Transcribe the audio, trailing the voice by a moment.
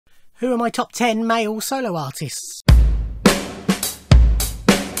Who are my top 10 male solo artists?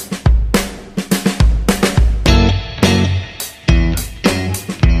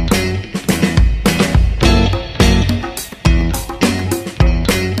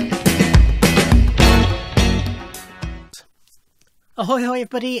 Ahoy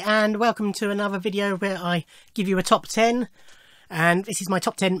everybody, and welcome to another video where I give you a top 10, and this is my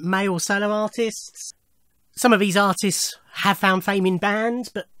top 10 male solo artists. Some of these artists have found fame in bands,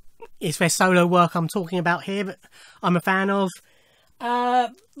 but it's their solo work I'm talking about here that I'm a fan of.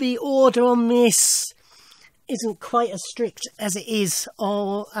 The order on this isn't quite as strict as it is,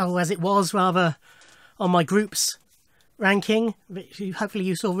 or as it was rather, on my group's ranking, which hopefully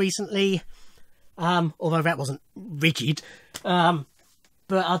you saw recently, although that wasn't rigid. But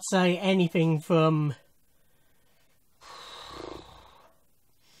I'd say anything from,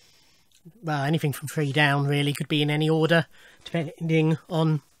 well, anything from 3 down really, could be in any order, depending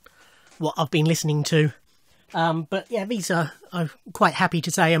on what I've been listening to. But yeah, these are, I'm quite happy to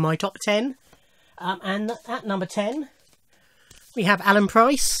say, are my top 10. And at number 10, we have Alan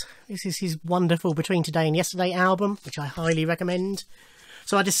Price. This is his wonderful Between Today and Yesterday album, which I highly recommend.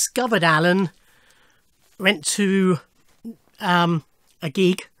 So I discovered Alan, went to a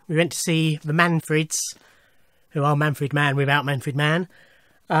gig. We went to see the Manfreds, who are Manfred Man without Manfred Man,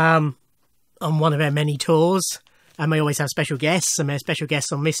 on one of their many tours, and they always have special guests, and their special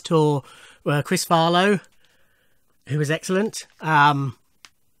guests on this tour were Chris Farlowe, who was excellent,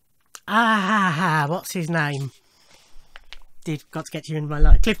 what's his name? Got to get you in my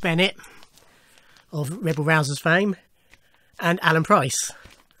life. Cliff Bennett, of Rebel Rousers fame, and Alan Price.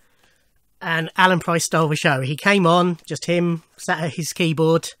 And Alan Price stole the show. He came on, just him, sat at his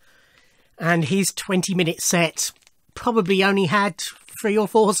keyboard, and his 20-minute set probably only had 3 or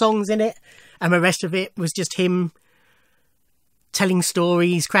 4 songs in it, and the rest of it was just him telling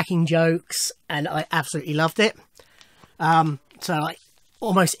stories, cracking jokes, and I absolutely loved it. So I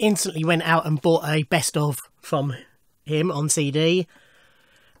almost instantly went out and bought a best of from him on CD,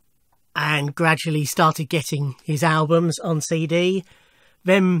 and gradually started getting his albums on CD.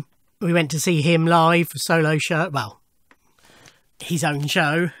 Then we went to see him live, a solo show, well, his own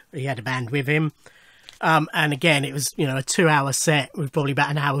show. He had a band with him. And again, it was, you know, a 2-hour set with probably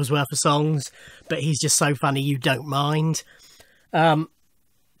about an hour's worth of songs, but he's just so funny you don't mind.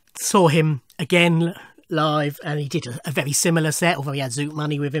 Saw him again live, and he did a very similar set, although he had Zoot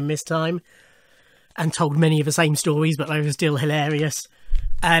Money with him this time, and told many of the same stories, but they were still hilarious.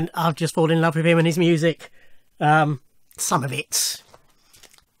 And I've just fallen in love with him and his music. Some of it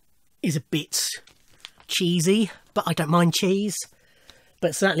is a bit cheesy, but I don't mind cheese.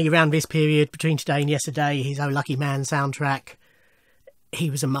 But certainly around this period, Between Today and Yesterday, his Oh Lucky Man soundtrack, he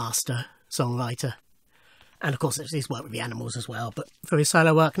was a master songwriter. And of course, he's worked with the Animals as well. But for his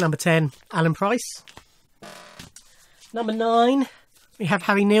solo work, number 10, Alan Price. Number 9, we have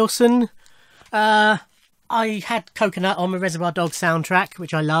Harry Nilsson. I had Coconut on the Reservoir Dogs soundtrack,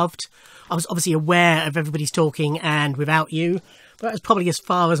 which I loved. I was obviously aware of Everybody's Talking and Without You, but that was probably as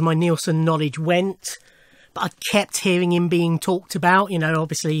far as my Nilsson knowledge went. But I kept hearing him being talked about. You know,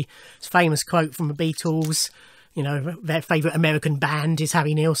 obviously, his famous quote from the Beatles, you know, their favourite American band is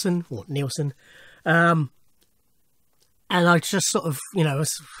Harry Nilsson, or Nilsson. And I just sort of, you know,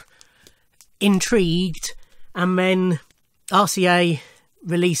 was intrigued. And then RCA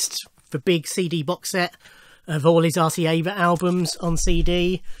released the big CD box set of all his RCA albums on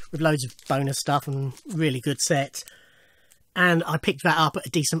CD, with loads of bonus stuff and really good set. And I picked that up at a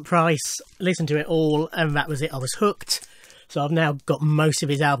decent price, listened to it all, and that was it. I was hooked. So I've now got most of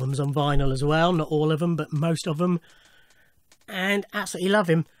his albums on vinyl as well. Not all of them, but most of them. And absolutely love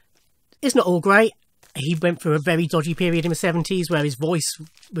him. It's not all great. He went through a very dodgy period in the 70s where his voice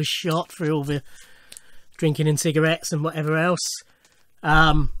was shot through all the drinking and cigarettes and whatever else.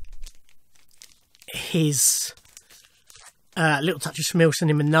 His Little Touch of Schmilson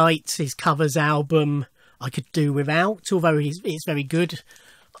in the Night, his covers album, I could do without, although it's very good.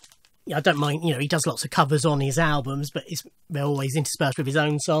 I don't mind, you know, he does lots of covers on his albums, but they're always interspersed with his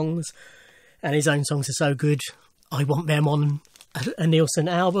own songs, and his own songs are so good, I want them on a Nilsson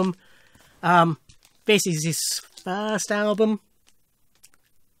album. This is his first album.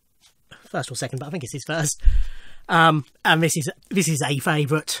 First or second, but I think it's his first. And this is a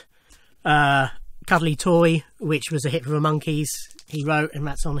favourite. Cuddly Toy, which was a hit for the Monkees, he wrote, and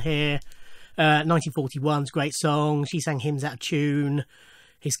that's on here. 1941's great song. She sang hymns out of tune.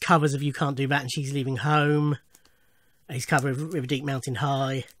 His covers of You Can't Do That and She's Leaving Home. His cover of River Deep Mountain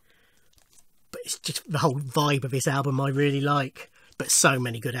High. But it's just the whole vibe of this album I really like. But so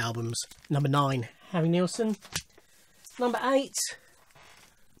many good albums. Number 9, Harry Nilsson. Number 8,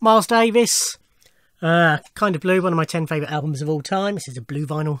 Miles Davis, Kind of Blue, one of my 10 favourite albums of all time. This is a blue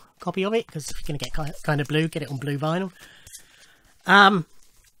vinyl copy of it, because if you're going to get Kind of Blue, get it on blue vinyl.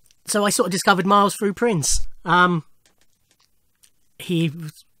 So I sort of discovered Miles through Prince. He,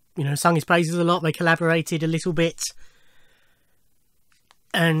 sung his praises a lot. They collaborated a little bit.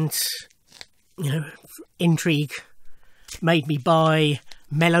 And, intrigue made me buy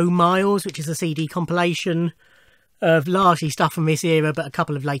Mellow Miles, which is a CD compilation of largely stuff from this era, but a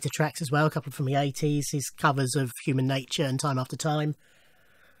couple of later tracks as well, a couple from the 80s, his covers of Human Nature and Time After Time.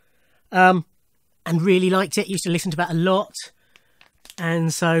 And really liked it, used to listen to that a lot.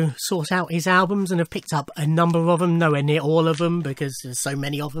 And so sought out his albums and have picked up a number of them, nowhere near all of them because there's so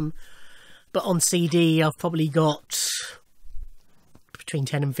many of them. But on CD I've probably got between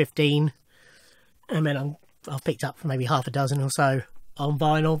 10 and 15. And then I've picked up maybe half a dozen or so on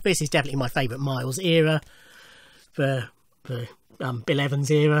vinyl. This is definitely my favourite Miles era. The Bill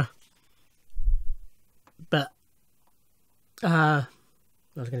Evans era. But what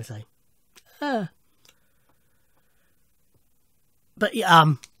was I going to say? But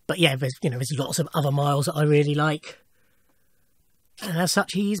yeah, there's lots of other Miles that I really like, and as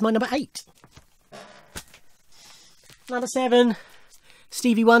such, he's my number 8. Number 7,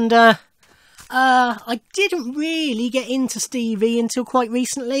 Stevie Wonder. I didn't really get into Stevie until quite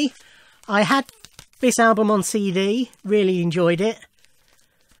recently. I had this album on CD, really enjoyed it,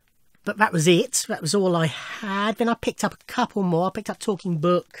 but that was it. That was all I had. Then I picked up a couple more. I picked up Talking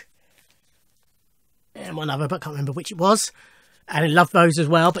Book and one other, but I can't remember which it was. And I loved those as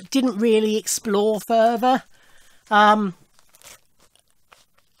well, but didn't really explore further. I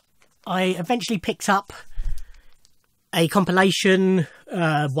eventually picked up a compilation,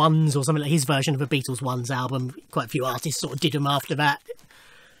 Ones or something like his version of a Beatles Ones album. Quite a few artists sort of did them after that.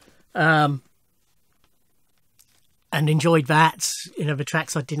 And enjoyed that. The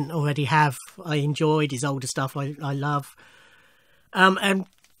tracks I didn't already have, I enjoyed. His older stuff I love. And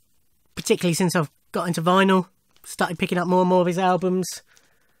particularly since I've got into vinyl, started picking up more and more of his albums,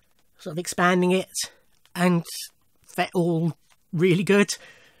 sort of expanding it, and they're all really good.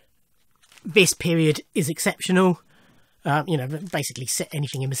 This period is exceptional. Basically set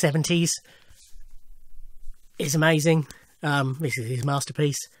anything in the 70s is amazing. This is his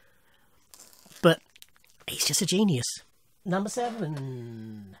masterpiece. But he's just a genius. Number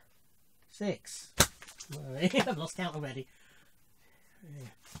 7. 6. I've lost count already.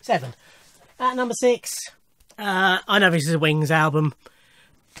 7. At number 6, I know this is a Wings album,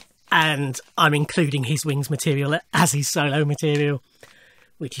 and I'm including his Wings material as his solo material,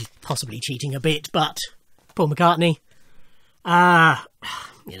 which is possibly cheating a bit, but Paul McCartney.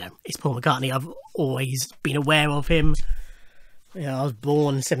 It's Paul McCartney. I've always been aware of him. I was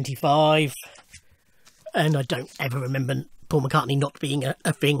born in 75, and I don't ever remember Paul McCartney not being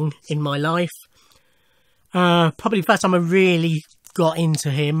a thing in my life. Probably the first time I really got into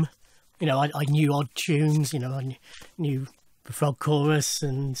him, I knew odd tunes, I knew the Frog Chorus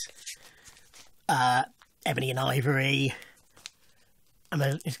and Ebony and Ivory, and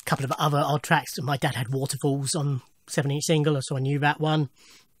a couple of other odd tracks. My dad had Waterfalls on 7-inch single, so I knew that one.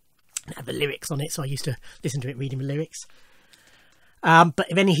 It had the lyrics on it, so I used to listen to it reading the lyrics. But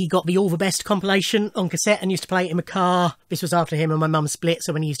then he got the All the Best compilation on cassette and used to play it in the car. This was after him and my mum split,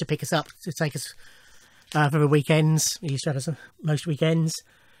 so when he used to pick us up to take us for the weekends, he used to have us most weekends.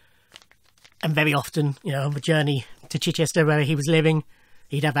 And very often, on the journey to Chichester where he was living,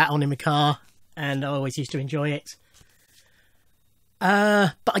 he'd have that on in the car, and I always used to enjoy it.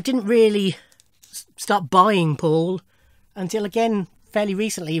 But I didn't really start buying Paul until, again, fairly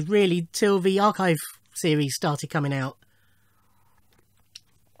recently, really till the Archive series started coming out.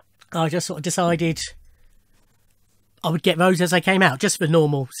 I just sort of decided I would get those as they came out, just for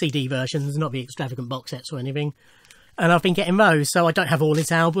normal CD versions, not the extravagant box sets or anything. And I've been getting those, so I don't have all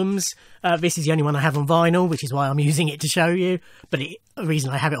his albums. This is the only one I have on vinyl, which is why I'm using it to show you. But the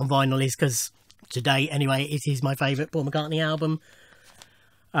reason I have it on vinyl is because, to date anyway, it is my favourite Paul McCartney album.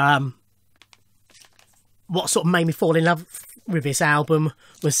 What sort of made me fall in love with this album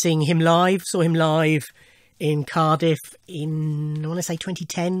was seeing him live. Saw him live in Cardiff in, I want to say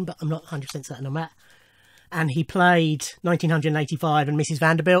 2010, but I'm not 100% certain on that. And he played 1985 and Mrs.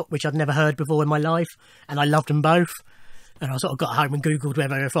 Vanderbilt, which I'd never heard before in my life, and I loved them both. And I sort of got home and googled where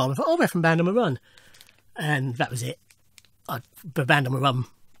they were from. I thought, they're from Band on the Run. And that was it. The Band on the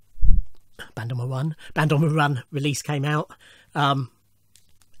Run release came out, and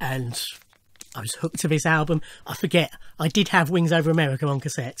I was hooked to this album. I forget, I did have Wings Over America on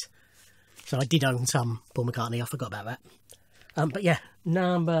cassette, so I did own some Paul McCartney. I forgot about that. But yeah,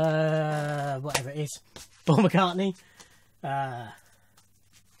 number whatever it is, Paul McCartney.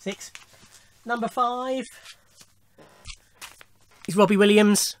 6. Number 5 is Robbie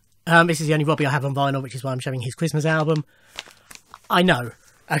Williams. This is the only Robbie I have on vinyl, which is why I'm showing his Christmas album. I know,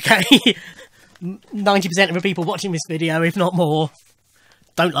 okay? 90% of the people watching this video, if not more,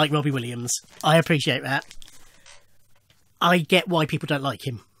 don't like Robbie Williams. I appreciate that. I get why people don't like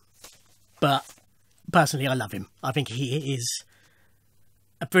him. But personally, I love him. I think he is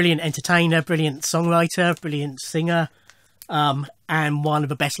a brilliant entertainer, brilliant songwriter, brilliant singer, and one of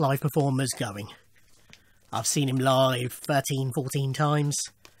the best live performers going. I've seen him live 13, 14 times.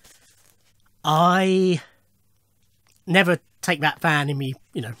 I never Take That fan in me,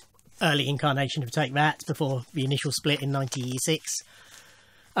 you know, early incarnation of Take That before the initial split in 96.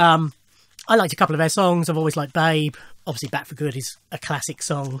 I liked a couple of their songs. I've always liked Babe. Obviously Back for Good is a classic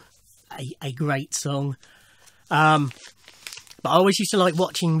song, a great song. But I always used to like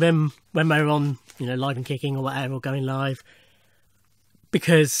watching them when they were on, you know, Live and Kicking or whatever, or going live,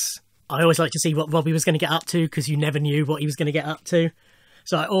 because I always liked to see what Robbie was going to get up to, because you never knew what he was going to get up to.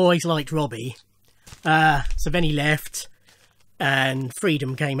 So I always liked Robbie. So then he left and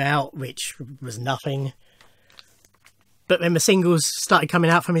Freedom came out, which was nothing. But then the singles started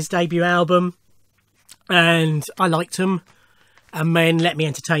coming out from his debut album and I liked them. And then Let Me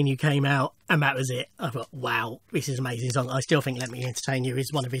Entertain You came out and that was it. I thought, wow, this is an amazing song. I still think Let Me Entertain You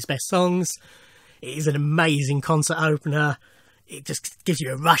is one of his best songs. It is an amazing concert opener. It just gives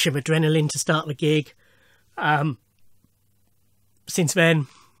you a rush of adrenaline to start the gig. Since then,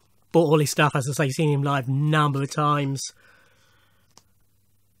 bought all his stuff, as I say, seen him live a number of times.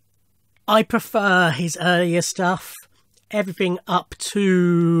 I prefer his earlier stuff. Everything up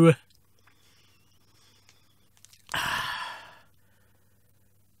to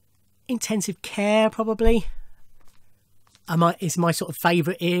Intensive Care, probably. Is my sort of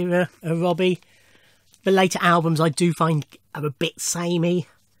favourite era of Robbie. The later albums I do find are a bit samey,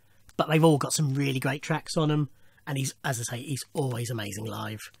 but they've all got some really great tracks on them. And he's, as I say, he's always amazing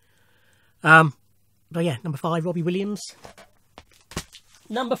live. But yeah, number 5, Robbie Williams.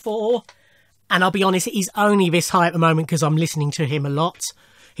 Number 4, and I'll be honest, he's only this high at the moment because I'm listening to him a lot.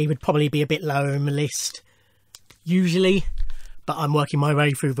 He would probably be a bit lower in the list usually, but I'm working my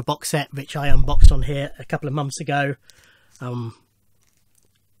way through the box set, which I unboxed on here a couple of months ago. Well,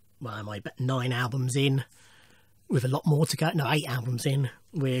 am I 9 albums in, with a lot more to go? No, 8 albums in,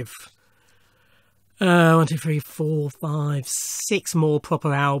 with 1, 2, 3, 4, 5, 6 more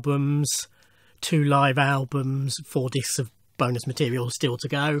proper albums, 2 live albums, 4 discs of bonus material still to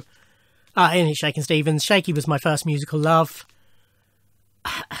go. And it's Shakin' Stevens. Shaky was my first musical love.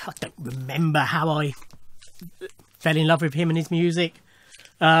 I don't remember how I fell in love with him and his music.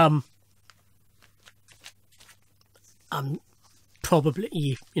 I'm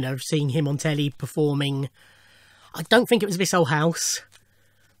probably, you know, seeing him on telly performing. I don't think it was This Old House.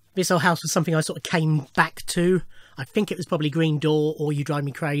 This Old House was something I sort of came back to. I think it was probably Green Door or You Drive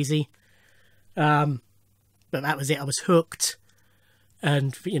Me Crazy. But that was it. I was hooked.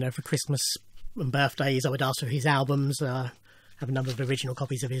 And, you know, for Christmas and birthdays, I would ask for his albums. Have a number of original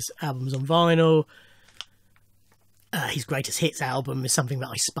copies of his albums on vinyl. His Greatest Hits album is something that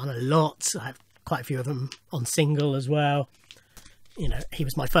I spun a lot. I have quite a few of them on single as well. You know, he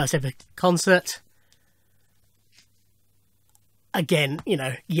was my first ever concert. Again, you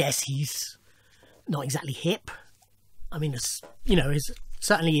know, yes, he's not exactly hip. I mean, it's, you know,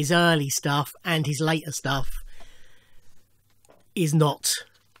 certainly his early stuff and his later stuff is not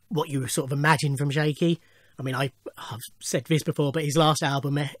what you sort of imagine from Shaky. I mean, I've said this before, but his last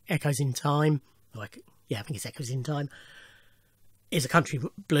album, Echoes in Time, I think it's Echoes in Time, is a country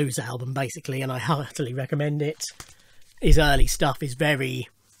blues album, basically, and I heartily recommend it. His early stuff is very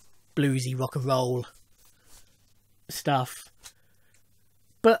bluesy, rock and roll stuff.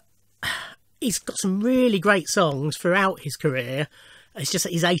 But he's got some really great songs throughout his career. It's just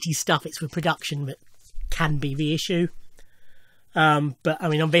that his 80s stuff, it's the production that can be the issue. But I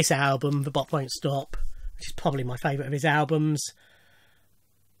mean, on this album, The Bop Won't Stop, which is probably my favourite of his albums.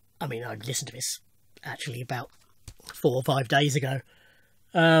 I mean, I listened to this actually about 4 or 5 days ago.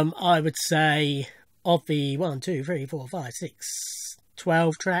 I would say of the 1, 2, 3, 4, 5, 6,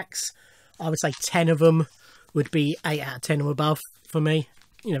 12 tracks, I would say 10 of them would be 8 out of 10 or above for me.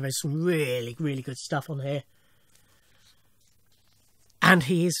 You know, there's some really, really good stuff on here. And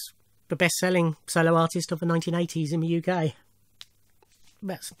he is the best-selling solo artist of the 1980s in the UK.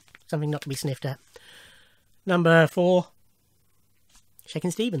 That's something not to be sniffed at. Number 4,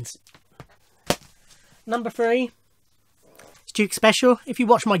 Shakin' Stevens. Number 3, it's Duke Special. If you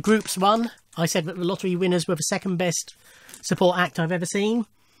watch my Groups run, I said that the Lottery Winners were the second best support act I've ever seen.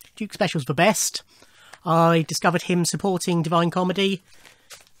 Duke Special's the best. I discovered him supporting Divine Comedy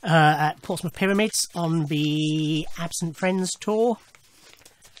at Portsmouth Pyramids on the Absent Friends tour,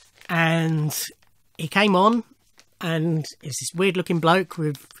 and he came on, and it's this weird looking bloke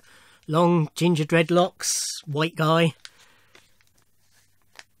with long ginger dreadlocks, white guy,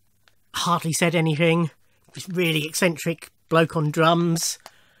 hardly said anything, this really eccentric bloke on drums,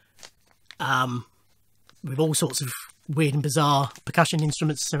 with all sorts of weird and bizarre percussion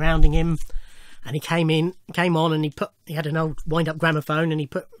instruments surrounding him. And he came on, and he had an old wind-up gramophone, and he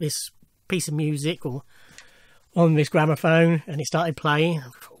put this piece of music on this gramophone, and he started playing.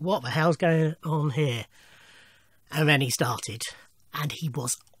 What the hell's going on here? And then he started, and he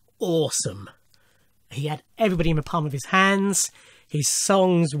was awesome. He had everybody in the palm of his hands. His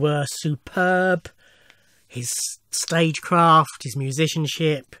songs were superb. His stagecraft, his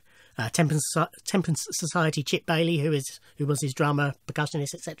musicianship. Temperance Society Chip Bailey, who was his drummer,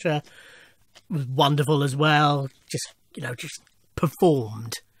 percussionist, etc., was wonderful as well. Just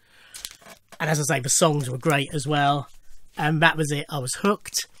performed. And as I say, the songs were great as well. And that was it. I was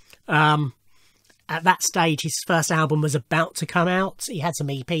hooked. At that stage, his first album was about to come out. He had some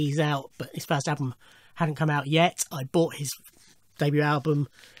EPs out, but his first album hadn't come out yet. I bought his debut album,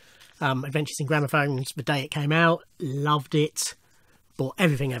 Adventures in Gramophones, the day it came out. Loved it. Bought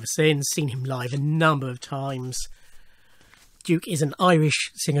everything ever since. Seen him live a number of times. Duke is an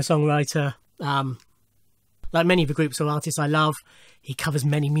Irish singer-songwriter. Like many of the groups or artists I love, he covers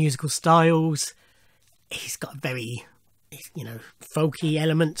many musical styles. He's got a very, folky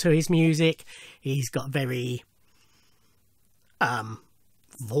element to his music. He's got a very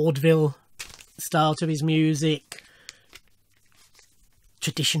vaudeville style to his music.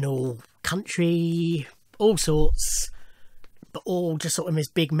 Traditional country, all sorts, but all just sort of this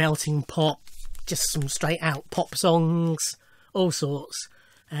big melting pot, just some straight out pop songs, all sorts.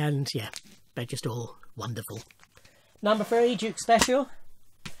 And yeah, they're just all wonderful. Number 3, Duke Special.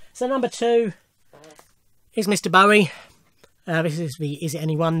 So number 2 is Mr. Bowie. This is the Is It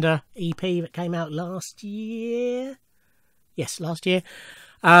Any Wonder EP that came out last year. Yes, last year.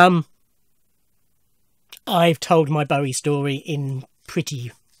 I've told my Bowie story in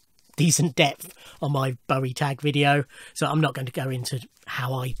pretty decent depth on my Bowie tag video, so I'm not going to go into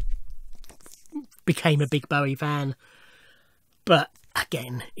how I became a big Bowie fan. But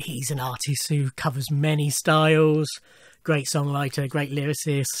again, he's an artist who covers many styles, great songwriter, great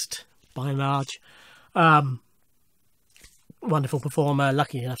lyricist by and large, wonderful performer,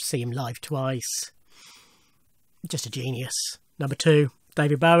 lucky enough to see him live twice, just a genius. Number 2,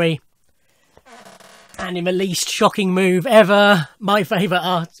 David Bowie. And in the least shocking move ever, my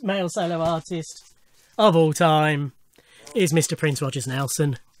favourite male solo artist of all time is Mr. Prince Rogers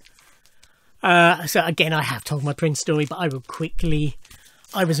Nelson. So again, I have told my Prince story, but I will quickly.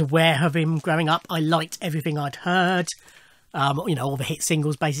 I was aware of him growing up. I liked everything I'd heard. All the hit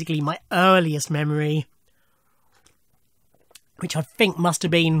singles, basically. My earliest memory, which I think must have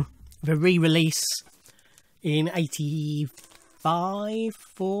been the re-release in 85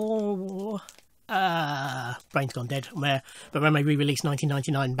 or... brain's gone dead on there. But when they re-released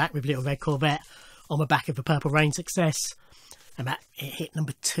 1999 back with Little Red Corvette on the back of the Purple Rain success, and that it hit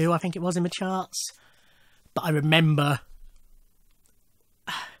number 2, I think it was, in the charts. But I remember,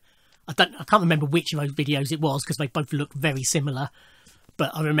 I can't remember which of those videos it was because they both look very similar.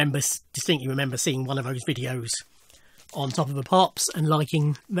 But I distinctly remember seeing one of those videos on Top of the Pops and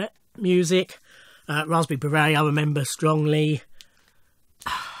liking that music. Raspberry Beret, I remember strongly.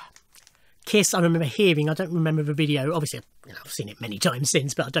 Kiss, I remember hearing. I don't remember the video. Obviously, I've seen it many times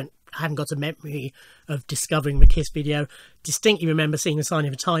since, but I haven't got a memory of discovering the Kiss video. Distinctly remember seeing the Sign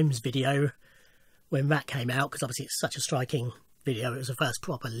of the Times video when that came out, because obviously it's such a striking video. It was the first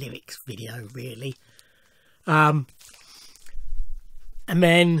proper lyrics video, really. And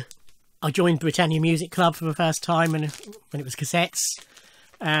then I joined Britannia Music Club for the first time when it was cassettes,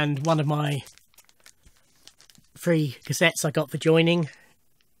 and one of my free cassettes I got for joining,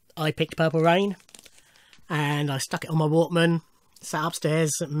 I picked Purple Rain, and I stuck it on my Walkman, sat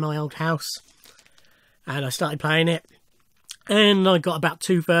upstairs at my old house, and I started playing it, and I got about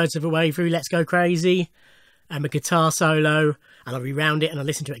 2/3 of the way through Let's Go Crazy, and the guitar solo, and I rewound it, and I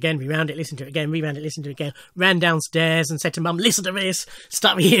listened to it again, rewound it, listened to it again, rewound it, listened to it again, ran downstairs and said to Mum, listen to this,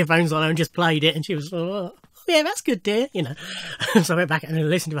 stuck my earphones on her and just played it, and she was like, oh yeah, that's good, dear, So I went back and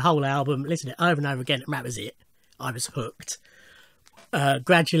listened to the whole album, listened to it over and over again, and that was it. I was hooked.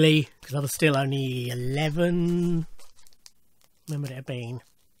 Gradually, because I was still only 11, when would it have been?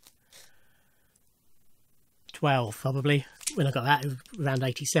 12 probably, when I got that, it was around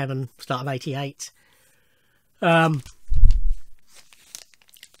 87, start of 88.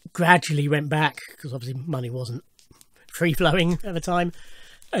 Gradually went back, because obviously money wasn't free-flowing at the time,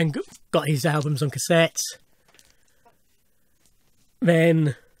 and got his albums on cassette.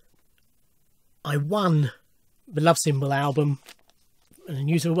 Then I won the Love Symbol album in a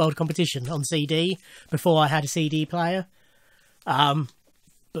News of the World competition on CD before I had a CD player. But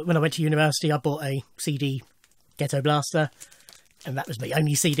when I went to university, I bought a CD Ghetto Blaster, and that was the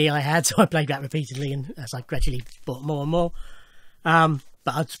only CD I had, so I played that repeatedly, and as I gradually bought more and more.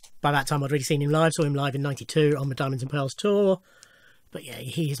 But by that time I'd already seen him live, saw him live in '92 on the Diamonds and Pearls tour. But yeah,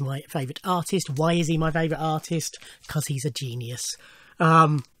 he is my favourite artist. Why is he my favourite artist? Because he's a genius.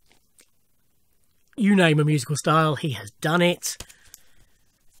 You name a musical style, he has done it.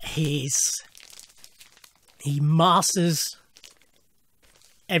 He masters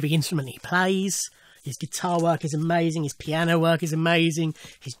every instrument he plays. His guitar work is amazing. His piano work is amazing.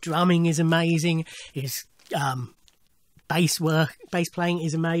 His drumming is amazing. His bass playing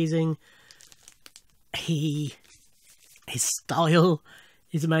is amazing. His style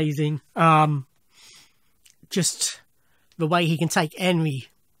is amazing. Just the way he can take any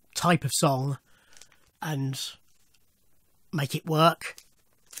type of song and make it work.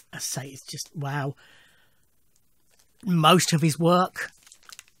 I say it's just wow. Most of his work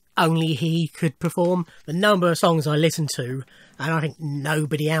only he could perform. The number of songs I listen to, and I think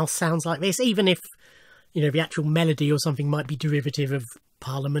nobody else sounds like this, even if, you know, the actual melody or something might be derivative of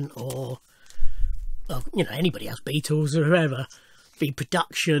Parliament or you know, anybody else, Beatles or whoever. The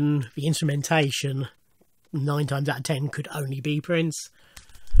production, the instrumentation, 9 times out of 10 could only be Prince.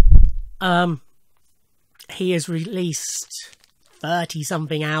 He has released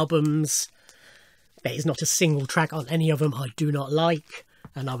 30-something albums. There is not a single track on any of them I do not like,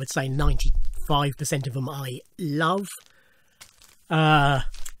 and I would say 95% of them I love.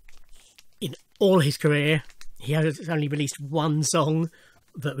 In all his career, he has only released one song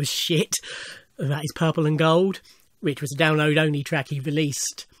that was shit. That is Purple and Gold, which was a download-only track he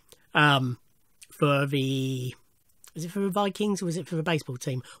released for the... Was it for the Vikings or was it for the baseball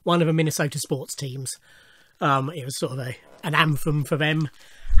team? One of the Minnesota sports teams. It was sort of an anthem for them,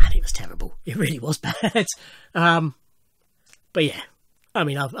 and it was terrible. It really was bad. But yeah, I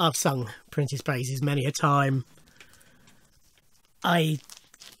mean, I've sung Prince's praises many a time. I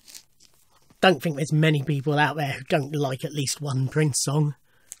don't think there's many people out there who don't like at least one Prince song.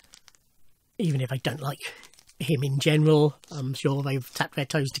 Even if they don't like him in general, I'm sure they've tapped their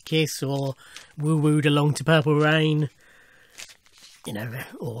toes to Kiss or woo-wooed along to Purple Rain, you know,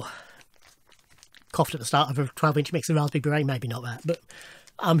 or coughed at the start of a 12-inch mix of Raspberry Beret. Maybe not that, but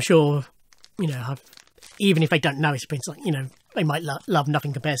I'm sure, you know, even if they don't know it's a Prince song, you know, they might love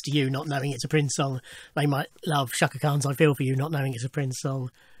Nothing Compares to You, not knowing it's a Prince song. They might love Chaka Khan's I Feel For You, not knowing it's a Prince song.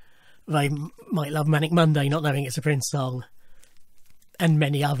 They might love Manic Monday, not knowing it's a Prince song. And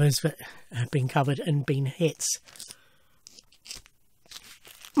many others that have been covered and been hits.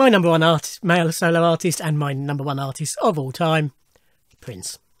 My number one artist, male solo artist, and my number one artist of all time,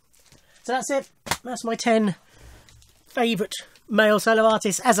 Prince. So that's it. That's my 10 favourite male solo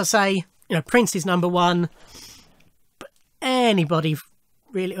artists. As I say, you know, Prince is number one. But anybody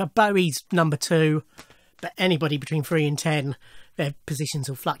really, Bowie's number 2. But anybody between 3 and 10, their positions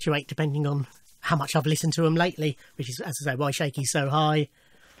will fluctuate depending on how much I've listened to them lately, which is, as I say, why Shaky's so high.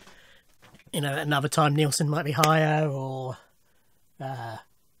 You know, at another time Nielsen might be higher, or I've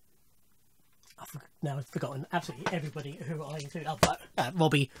forgotten absolutely everybody who I include.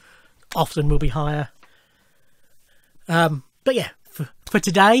 Robbie often will be higher. But yeah, for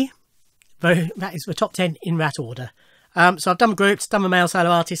today, that is the top 10 in that order. So I've done the groups, done the male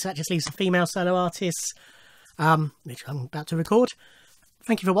solo artists. That just leaves the female solo artists, which I'm about to record.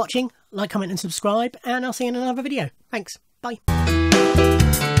 Thank you for watching. Like, comment and subscribe, and I'll see you in another video. Thanks. Bye.